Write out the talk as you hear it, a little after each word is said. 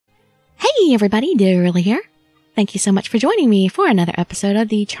Hey everybody, Dirili here. Thank you so much for joining me for another episode of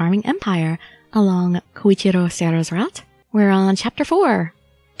The Charming Empire along Koichiro Sera's route. We're on Chapter 4,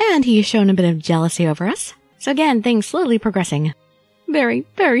 and he has shown a bit of jealousy over us. So again, things slowly progressing. Very,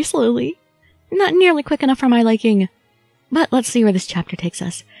 very slowly. Not nearly quick enough for my liking. But let's see where this chapter takes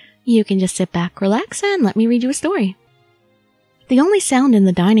us. You can just sit back, relax, and let me read you a story. The only sound in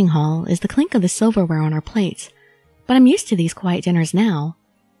the dining hall is the clink of the silverware on our plates, but I'm used to these quiet dinners now.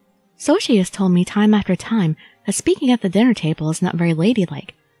 Soshi has told me time after time that speaking at the dinner table is not very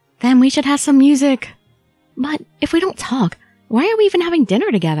ladylike. Then we should have some music. But if we don't talk, why are we even having dinner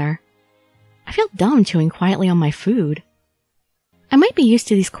together? I feel dumb chewing quietly on my food. I might be used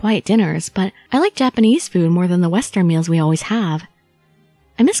to these quiet dinners, but I like Japanese food more than the Western meals we always have.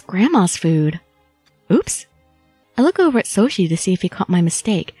 I miss Grandma's food. Oops. I look over at Soshi to see if he caught my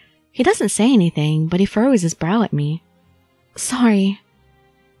mistake. He doesn't say anything, but he furrows his brow at me. Sorry.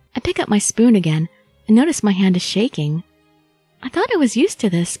 I pick up my spoon again and notice my hand is shaking. I thought I was used to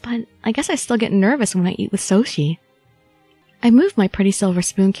this, but I guess I still get nervous when I eat with Soshi. I move my pretty silver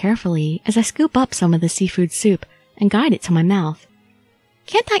spoon carefully as I scoop up some of the seafood soup and guide it to my mouth.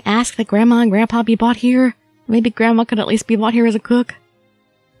 Can't I ask that Grandma and Grandpa be brought here? Maybe Grandma could at least be brought here as a cook.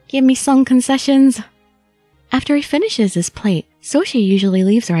 Give me some concessions. After he finishes his plate, Soshi usually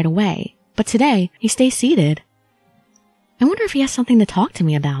leaves right away, but today he stays seated. I wonder if he has something to talk to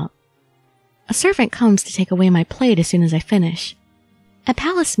me about. A servant comes to take away my plate as soon as I finish. At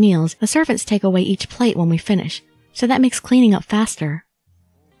palace meals, the servants take away each plate when we finish, so that makes cleaning up faster.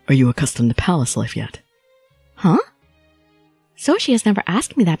 Are you accustomed to palace life yet? Huh? Soshi has never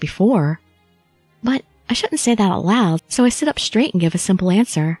asked me that before. But I shouldn't say that out loud, so I sit up straight and give a simple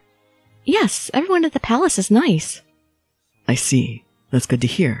answer. Yes, everyone at the palace is nice. I see. That's good to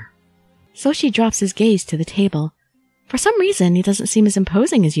hear. Soshi drops his gaze to the table. For some reason, he doesn't seem as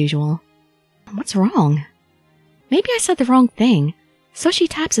imposing as usual. What's wrong? Maybe I said the wrong thing. Soshi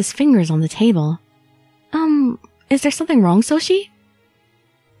taps his fingers on the table. Is there something wrong, Soshi?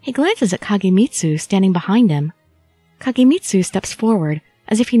 He glances at Kagemitsu standing behind him. Kagemitsu steps forward,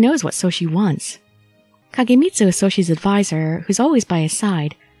 as if he knows what Soshi wants. Kagemitsu is Soshi's advisor, who's always by his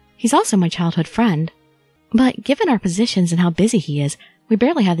side. He's also my childhood friend. But given our positions and how busy he is, we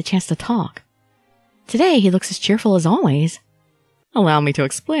barely had the chance to talk. Today, he looks as cheerful as always. Allow me to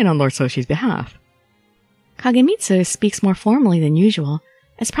explain on Lord Soshi's behalf. Kagemitsu speaks more formally than usual.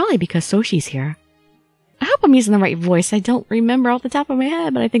 It's probably because Soshi's here. I hope I'm using the right voice. I don't remember off the top of my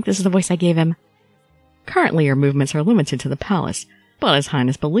head, but I think this is the voice I gave him. Currently, your movements are limited to the palace, but His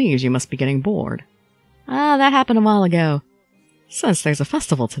Highness believes you must be getting bored. That happened a while ago. Since there's a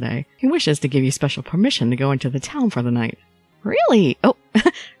festival today, he wishes to give you special permission to go into the town for the night. Really? Oh,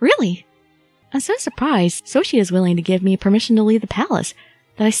 really? I'm so surprised Soshi is willing to give me permission to leave the palace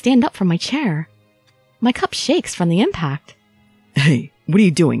that I stand up from my chair. My cup shakes from the impact. Hey, what are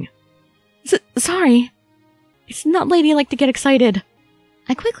you doing? Sorry. It's not ladylike to get excited.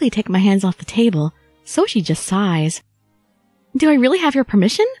 I quickly take my hands off the table. Soshi just sighs. Do I really have your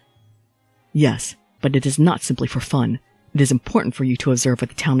permission? Yes, but it is not simply for fun. It is important for you to observe what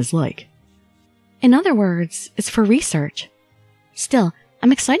the town is like. In other words, it's for research. Still,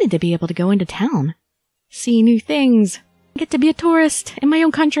 I'm excited to be able to go into town. See new things. Get to be a tourist in my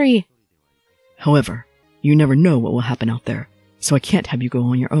own country. However, you never know what will happen out there, so I can't have you go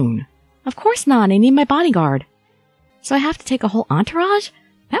on your own. Of course not. I need my bodyguard. So I have to take a whole entourage?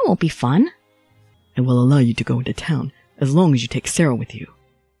 That won't be fun. I will allow you to go into town, as long as you take Sera with you.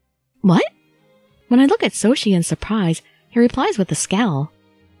 What? When I look at Soshi in surprise, he replies with a scowl.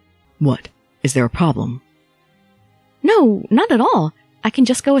 What? Is there a problem? No, not at all. I can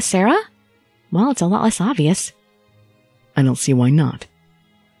just go with Sera? Well, it's a lot less obvious. I don't see why not.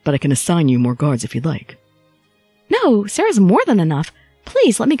 But I can assign you more guards if you'd like. No, Sera's more than enough.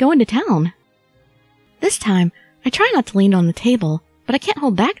 Please, let me go into town. This time, I try not to lean on the table, but I can't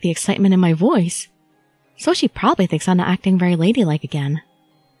hold back the excitement in my voice. Soshi probably thinks I'm not acting very ladylike again.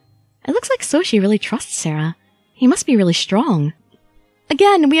 It looks like Soshi really trusts Sera. He must be really strong.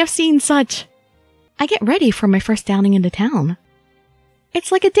 Again, we have seen such. I get ready for my first outing into town.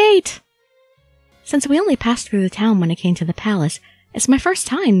 It's like a date! Since we only passed through the town when I came to the palace, it's my first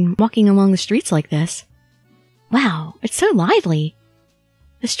time walking along the streets like this. Wow, it's so lively!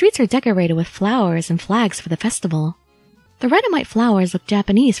 The streets are decorated with flowers and flags for the festival. The red and white flowers look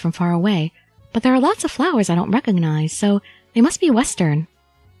Japanese from far away, but there are lots of flowers I don't recognize, so they must be Western.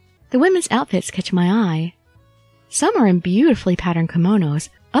 The women's outfits catch my eye. Some are in beautifully patterned kimonos,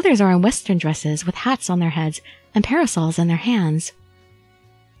 others are in Western dresses with hats on their heads and parasols in their hands.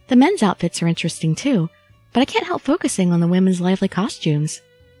 The men's outfits are interesting too, but I can't help focusing on the women's lively costumes.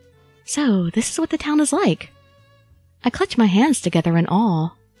 So, this is what the town is like. I clutch my hands together in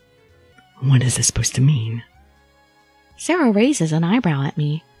awe. What is this supposed to mean? Sera raises an eyebrow at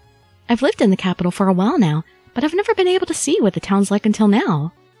me. I've lived in the capital for a while now, but I've never been able to see what the town's like until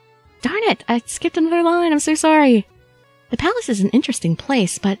now. Darn it, I skipped another line, I'm so sorry. The palace is an interesting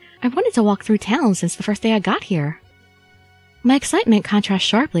place, but I wanted to walk through town since the first day I got here. My excitement contrasts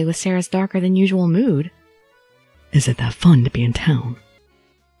sharply with Sera's darker than usual mood. Is it that fun to be in town?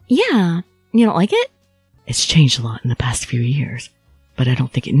 Yeah, you don't like it? It's changed a lot in the past few years, but I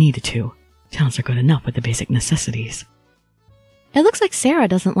don't think it needed to. Towns are good enough with the basic necessities. It looks like Sera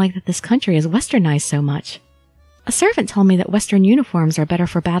doesn't like that this country is westernized so much. A servant told me that Western uniforms are better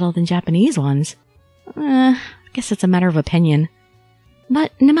for battle than Japanese ones. I guess it's a matter of opinion.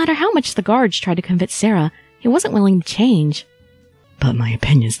 But no matter how much the guards tried to convince Sera, he wasn't willing to change. But my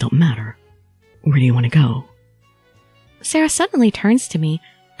opinions don't matter. Where do you want to go? Sera suddenly turns to me,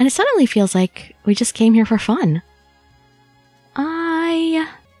 and it suddenly feels like we just came here for fun.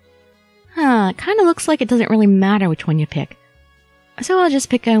 It kind of looks like it doesn't really matter which one you pick. So I'll just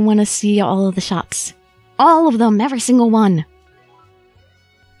pick I want to see all of the shops. All of them, every single one.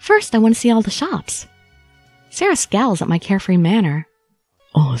 First, I want to see all the shops. Sera scowls at my carefree manner.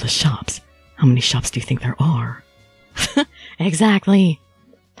 All of the shops? How many shops do you think there are? Exactly.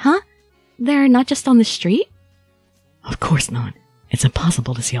 Huh? They're not just on the street? Of course not. It's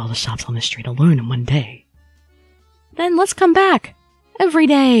impossible to see all the shops on the street alone in one day. Then let's come back. Every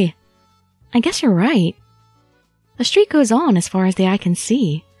day. I guess you're right. The street goes on as far as the eye can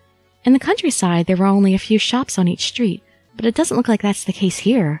see. In the countryside, there were only a few shops on each street, but it doesn't look like that's the case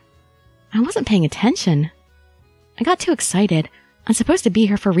here. I wasn't paying attention. I got too excited. I'm supposed to be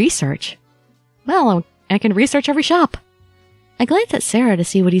here for research. Well, I can research every shop. I glance at Sera to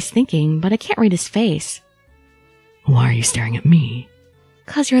see what he's thinking, but I can't read his face. Why are you staring at me?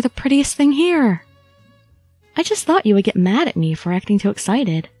 'Cause you're the prettiest thing here. I just thought you would get mad at me for acting too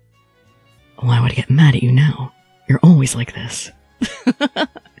excited. Why would I get mad at you now? You're always like this.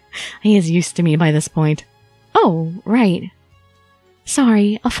 He is used to me by this point. Oh, right.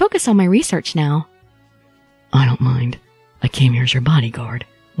 Sorry, I'll focus on my research now. I don't mind. I came here as your bodyguard.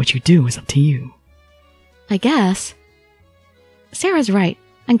 What you do is up to you. I guess. Sera's right.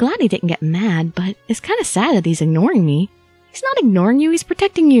 I'm glad he didn't get mad, but it's kind of sad that he's ignoring me. He's not ignoring you, he's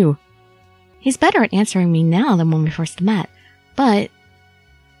protecting you. He's better at answering me now than when we first met, but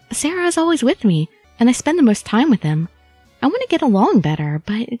Sera is always with me, and I spend the most time with him. I want to get along better,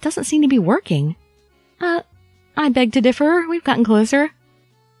 but it doesn't seem to be working. I beg to differ. We've gotten closer.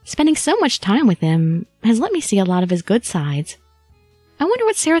 Spending so much time with him has let me see a lot of his good sides. I wonder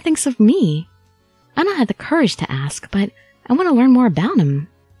what Sera thinks of me. I don't have the courage to ask, but I want to learn more about him.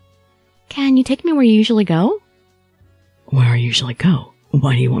 Can you take me where you usually go? Where I usually go?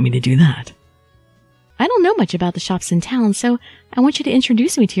 Why do you want me to do that? I don't know much about the shops in town, so I want you to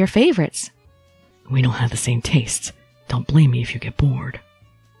introduce me to your favorites. We don't have the same tastes. Don't blame me if you get bored.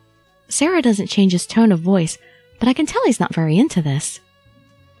 Sera doesn't change his tone of voice, but I can tell he's not very into this.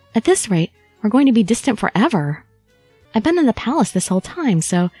 At this rate, we're going to be distant forever. I've been in the palace this whole time,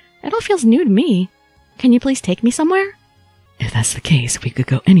 so it all feels new to me. Can you please take me somewhere? If that's the case, we could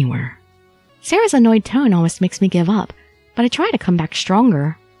go anywhere. Sera's annoyed tone almost makes me give up, but I try to come back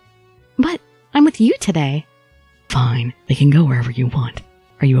stronger. But I'm with you today. Fine, they can go wherever you want.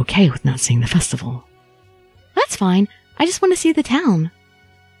 Are you okay with not seeing the festival? That's fine. I just want to see the town.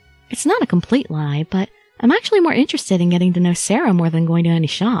 It's not a complete lie, but I'm actually more interested in getting to know Sera more than going to any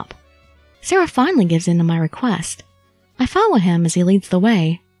shop. Sera finally gives in to my request. I follow him as he leads the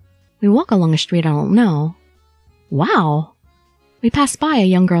way. We walk along a street I don't know. Wow! We pass by a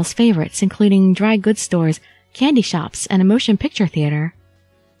young girl's favorites, including dry goods stores, candy shops, and a motion picture theater.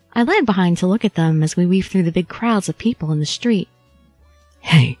 I lag behind to look at them as we weave through the big crowds of people in the street.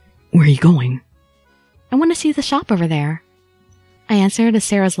 Hey, where are you going? I want to see the shop over there. I answer to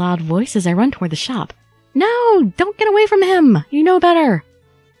Sera's loud voice as I run toward the shop. No, don't get away from him. You know better.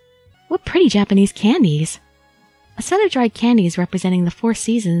 What pretty Japanese candies. A set of dried candies representing the 4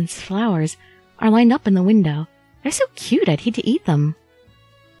 seasons flowers are lined up in the window. They're so cute, I'd hate to eat them.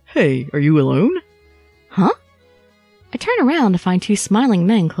 Hey, are you alone? Huh? I turn around to find 2 smiling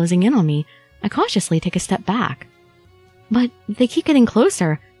men closing in on me. I cautiously take a step back. But they keep getting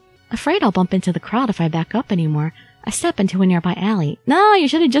closer. Afraid I'll bump into the crowd if I back up anymore, I step into a nearby alley. No, you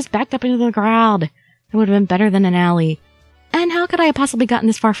should have just backed up into the crowd. It would have been better than an alley. And how could I have possibly gotten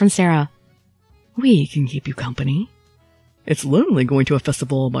this far from Sera? We can keep you company. It's lonely going to a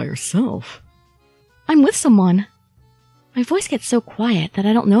festival all by yourself. I'm with someone. My voice gets so quiet that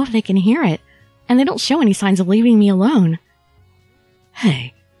I don't know if they can hear it, and they don't show any signs of leaving me alone.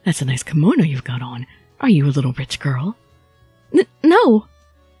 Hey, That's a nice kimono you've got on. Are you a little rich girl? No!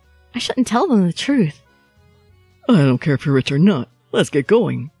 I shouldn't tell them the truth. I don't care if you're rich or not. Let's get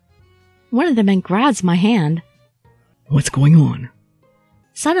going. One of the men grabs my hand. What's going on?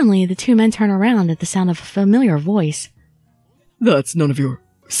 Suddenly, the two men turn around at the sound of a familiar voice. That's none of your...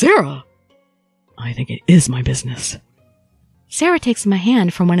 Sera! I think it is my business. Sera takes my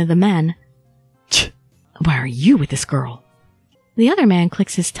hand from one of the men. Ch! Why are you with this girl? The other man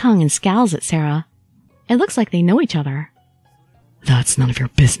clicks his tongue and scowls at Sera. It looks like they know each other. That's none of your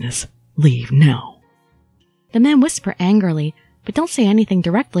business. Leave now. The men whisper angrily, but don't say anything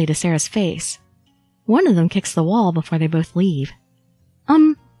directly to Sera's face. One of them kicks the wall before they both leave.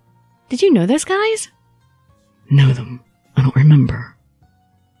 Did you know those guys? Know them. I don't remember.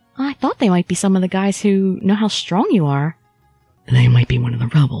 I thought they might be some of the guys who know how strong you are. They might be one of the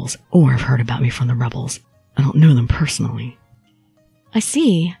rebels, or have heard about me from the rebels. I don't know them personally. I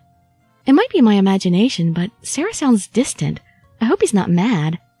see. It might be my imagination, but Sera sounds distant. I hope he's not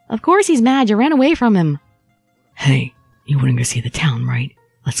mad. Of course he's mad. You ran away from him. Hey, you wouldn't go see the town, right?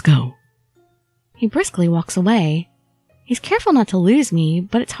 Let's go. He briskly walks away. He's careful not to lose me,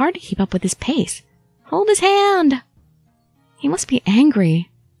 but it's hard to keep up with his pace. Hold his hand! He must be angry.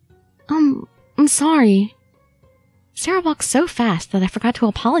 I'm sorry. Sera walks so fast that I forgot to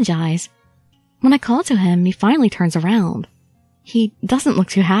apologize. When I call to him, he finally turns around. He doesn't look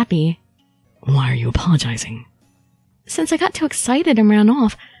too happy. Why are you apologizing? Since I got too excited and ran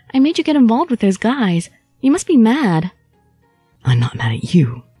off, I made you get involved with those guys. You must be mad. I'm not mad at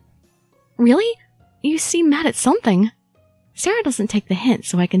you. Really? You seem mad at something. Sera doesn't take the hint,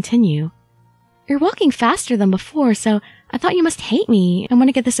 so I continue. You're walking faster than before, so I thought you must hate me and want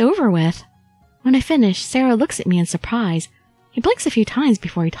to get this over with. When I finish, Sera looks at me in surprise. He blinks a few times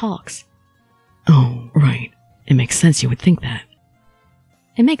before he talks. Oh, right. It makes sense you would think that.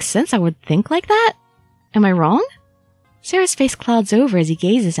 It makes sense I would think like that? Am I wrong? Sera's face clouds over as he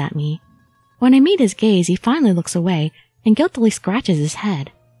gazes at me. When I meet his gaze, he finally looks away and guiltily scratches his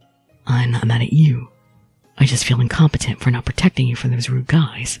head. I'm not mad at you. I just feel incompetent for not protecting you from those rude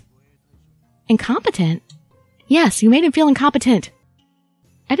guys. Incompetent? Yes, you made him feel incompetent.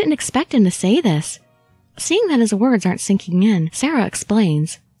 I didn't expect him to say this. Seeing that his words aren't sinking in, Sera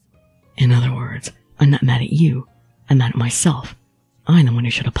explains. In other words, I'm not mad at you. I'm mad at myself. I'm the one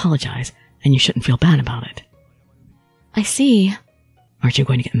who should apologize, and you shouldn't feel bad about it. I see. Aren't you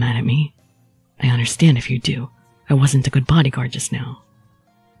going to get mad at me? I understand if you do. I wasn't a good bodyguard just now.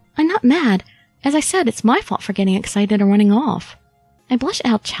 I'm not mad. As I said, it's my fault for getting excited and running off. I blush at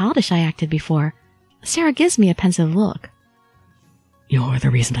how childish I acted before. Sera gives me a pensive look. You're the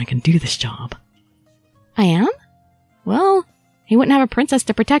reason I can do this job. I am? Well, he wouldn't have a princess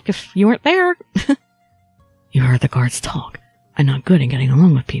to protect if you weren't there. You heard the guards talk. I'm not good at getting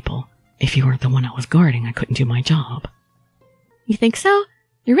along with people. If you weren't the one I was guarding, I couldn't do my job. You think so?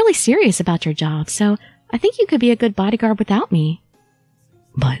 You're really serious about your job, so I think you could be a good bodyguard without me.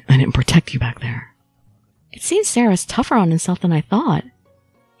 But I didn't protect you back there. It seems Sera's tougher on himself than I thought.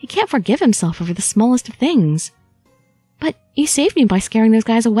 He can't forgive himself over the smallest of things. But you saved me by scaring those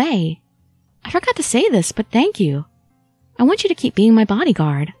guys away. I forgot to say this, but thank you. I want you to keep being my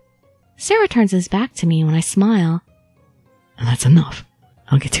bodyguard. Sera turns his back to me when I smile. And that's enough.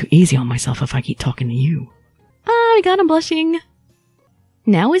 I'll get too easy on myself if I keep talking to you. I got him blushing.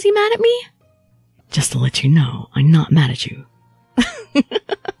 Now is he mad at me? Just to let you know, I'm not mad at you.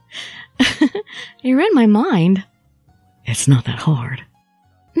 You read my mind. It's not that hard.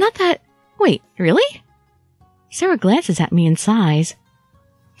 Not that... Wait, really? Sera glances at me and sighs.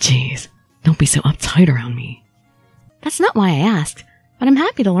 Jeez, don't be so uptight around me. That's not why I asked, but I'm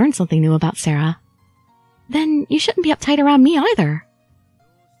happy to learn something new about Sera. Then you shouldn't be uptight around me either.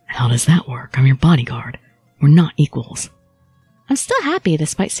 How does that work? I'm your bodyguard. We're not equals. I'm still happy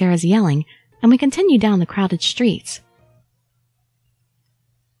despite Sera's yelling, and we continue down the crowded streets.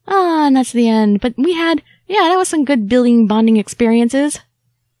 And that's the end, but that was some good bonding experiences.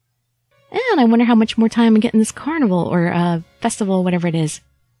 And I wonder how much more time we get in this carnival or festival, whatever it is.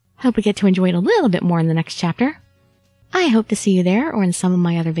 Hope we get to enjoy it a little bit more in the next chapter. I hope to see you there or in some of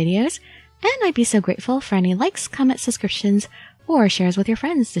my other videos, and I'd be so grateful for any likes, comments, subscriptions, or shares with your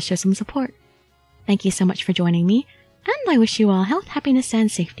friends to show some support. Thank you so much for joining me, and I wish you all health, happiness, and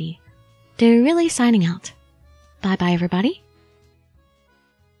safety. Dirili signing out. Bye-bye, everybody.